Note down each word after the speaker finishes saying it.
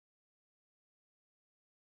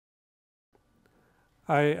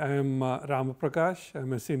Hi, I am Ramprakash. I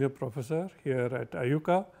am a senior professor here at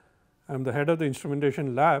IUCAA. I am the head of the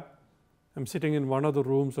instrumentation lab. I am sitting in one of the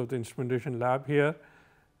rooms of the instrumentation lab here,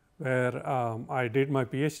 where I did my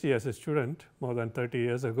PhD as a student more than 30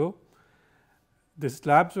 years ago. These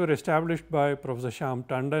labs were established by Professor Shyam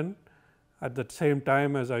Tandon at the same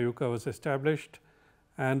time as IUCAA was established,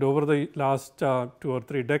 and over the last 2 or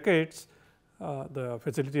 3 decades, the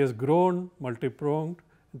facility has grown multi-pronged.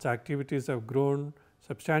 Its activities have grown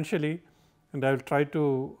substantially, and I will try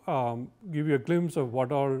to give you a glimpse of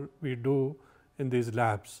what all we do in these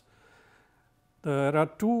labs. There are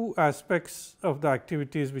 2 aspects of the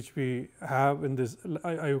activities which we have in this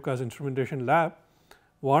IUCAA's instrumentation lab.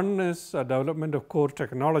 One is development of core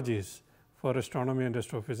technologies for astronomy and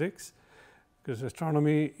astrophysics, because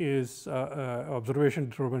astronomy is observation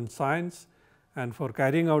driven science, and for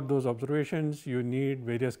carrying out those observations you need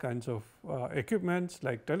various kinds of equipments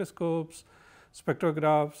like telescopes,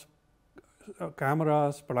 spectrographs,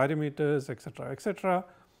 cameras, polarimeters, etc.,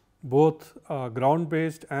 both ground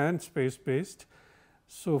based and space based.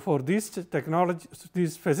 So, for these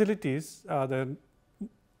these facilities, the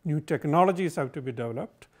new technologies have to be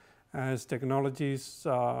developed. As technologies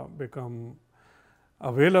become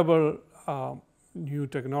available, new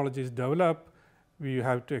technologies develop, we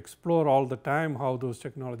have to explore all the time how those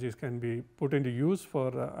technologies can be put into use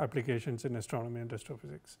for applications in astronomy and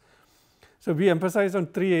astrophysics. So, we emphasize on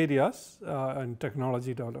 3 areas in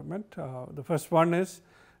technology development. The first one is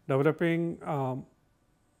developing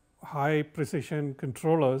high precision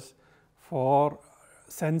controllers for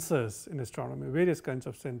sensors in astronomy, various kinds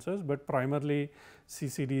of sensors, but primarily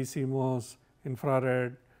CCD, CMOS,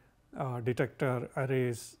 infrared, detector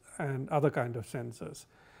arrays and other kind of sensors.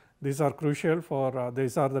 These are crucial for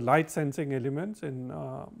these are the light sensing elements in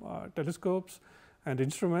telescopes and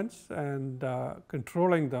instruments, and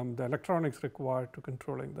controlling them, the electronics required to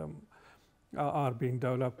controlling them are being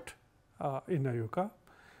developed in IUCAA.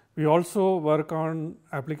 We also work on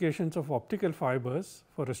applications of optical fibers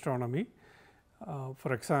for astronomy.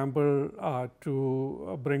 For example,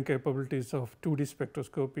 to bring capabilities of 2D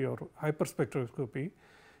spectroscopy or hyperspectroscopy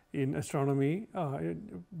in astronomy,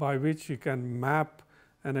 by which you can map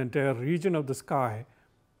an entire region of the sky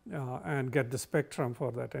and get the spectrum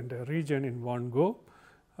for that entire region in one go.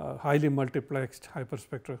 Highly multiplexed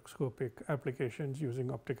hyperspectroscopic applications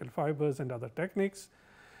using optical fibers and other techniques.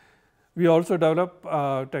 We also develop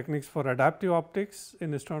techniques for adaptive optics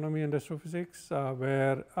in astronomy and astrophysics,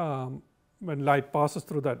 where when light passes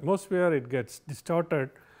through the atmosphere, it gets distorted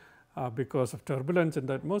because of turbulence in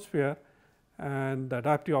the atmosphere, and the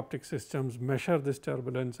adaptive optic systems measure this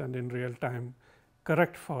turbulence and in real time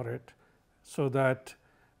correct for it, so that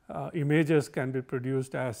images can be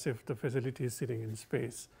produced as if the facility is sitting in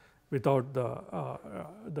space without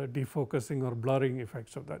the defocusing or blurring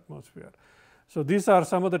effects of the atmosphere. So, these are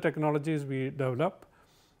some of the technologies we develop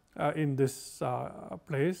in this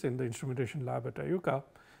place in the instrumentation lab at IUCAA.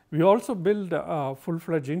 We also build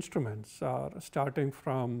full-fledged instruments, starting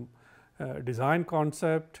from design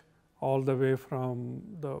concept all the way from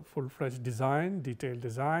the full-fledged design, detailed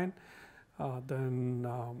design,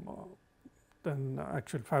 then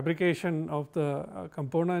actual fabrication of the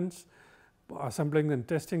components, assembling and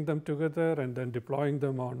testing them together, and then deploying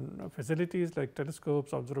them on facilities like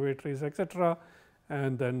telescopes, observatories, etc.,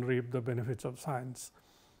 and then reap the benefits of science.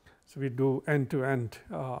 So, we do end-to-end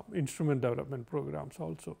instrument development programs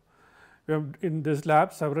also. We have in this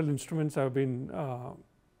lab several instruments have been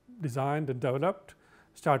designed and developed,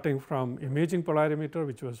 starting from imaging polarimeter,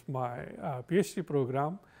 which was my PhD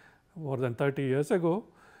program more than 30 years ago.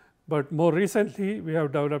 But more recently, we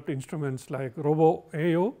have developed instruments like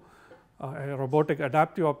RoboAO, a robotic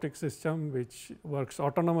adaptive optic system, which works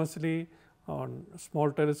autonomously on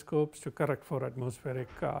small telescopes to correct for atmospheric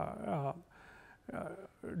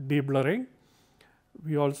deblurring.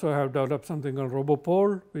 We also have developed something called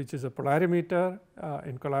RoboPole, which is a polarimeter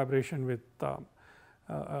in collaboration with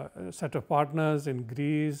a set of partners in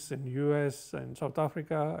Greece, in US, and South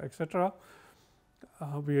Africa, etc.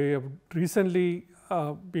 We have recently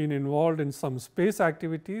been involved in some space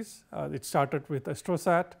activities. It started with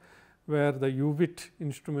AstroSat, where the UVIT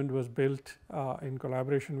instrument was built in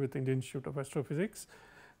collaboration with Indian Institute of Astrophysics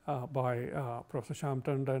by Professor Shyam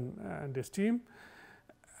Tandon and his team.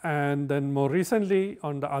 And then more recently,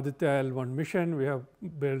 on the Aditya L1 mission, we have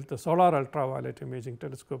built the solar ultraviolet imaging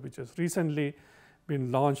telescope, which has recently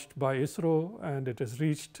been launched by ISRO, and it has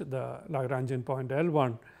reached the Lagrangian point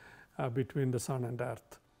L1 between the sun and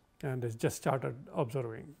earth, and has just started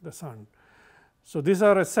observing the sun. So, these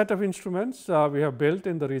are a set of instruments we have built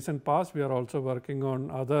in the recent past. We are also working on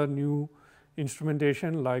other new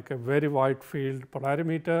instrumentation like a very wide field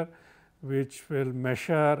polarimeter, which will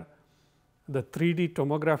measure the 3D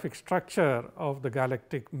tomographic structure of the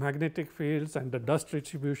galactic magnetic fields and the dust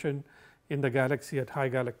distribution in the galaxy at high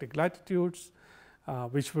galactic latitudes,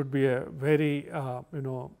 which would be a very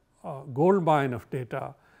gold mine of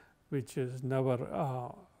data, which has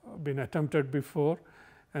never been attempted before.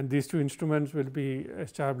 And these two instruments will be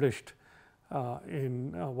established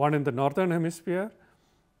in one in the northern hemisphere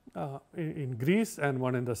in Greece and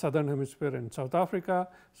one in the southern hemisphere in South Africa,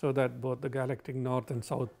 so that both the galactic north and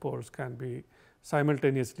south poles can be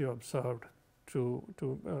simultaneously observed to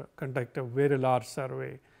conduct a very large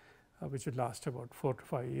survey, which will last about 4 to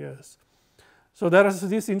 5 years. So, there are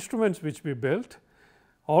these instruments which we built.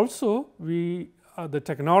 Also, the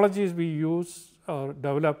technologies we use or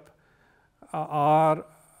develop are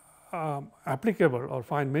applicable or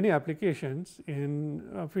find many applications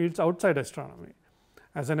in fields outside astronomy.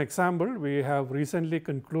 As an example, we have recently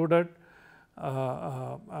concluded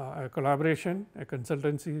a collaboration, a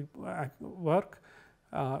consultancy work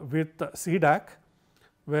with CDAC,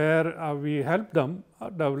 where we help them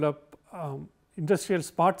develop industrial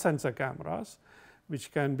smart sensor cameras,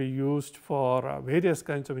 which can be used for various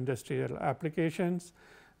kinds of industrial applications.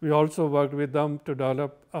 We also worked with them to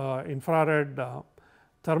develop infrared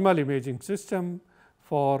thermal imaging system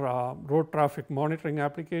for road traffic monitoring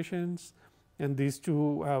applications, and these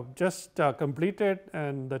two have just completed,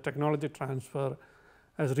 and the technology transfer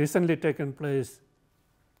has recently taken place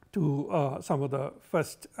to some of the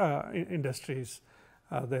first industries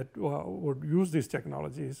that would use these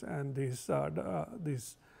technologies and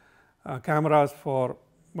these cameras for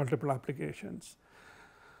multiple applications.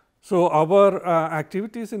 So, our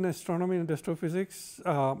activities in astronomy and astrophysics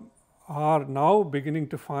are now beginning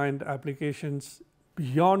to find applications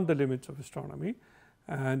beyond the limits of astronomy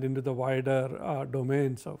and into the wider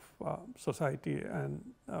domains of society and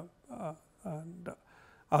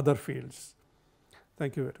other fields.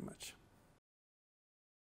 Thank you very much.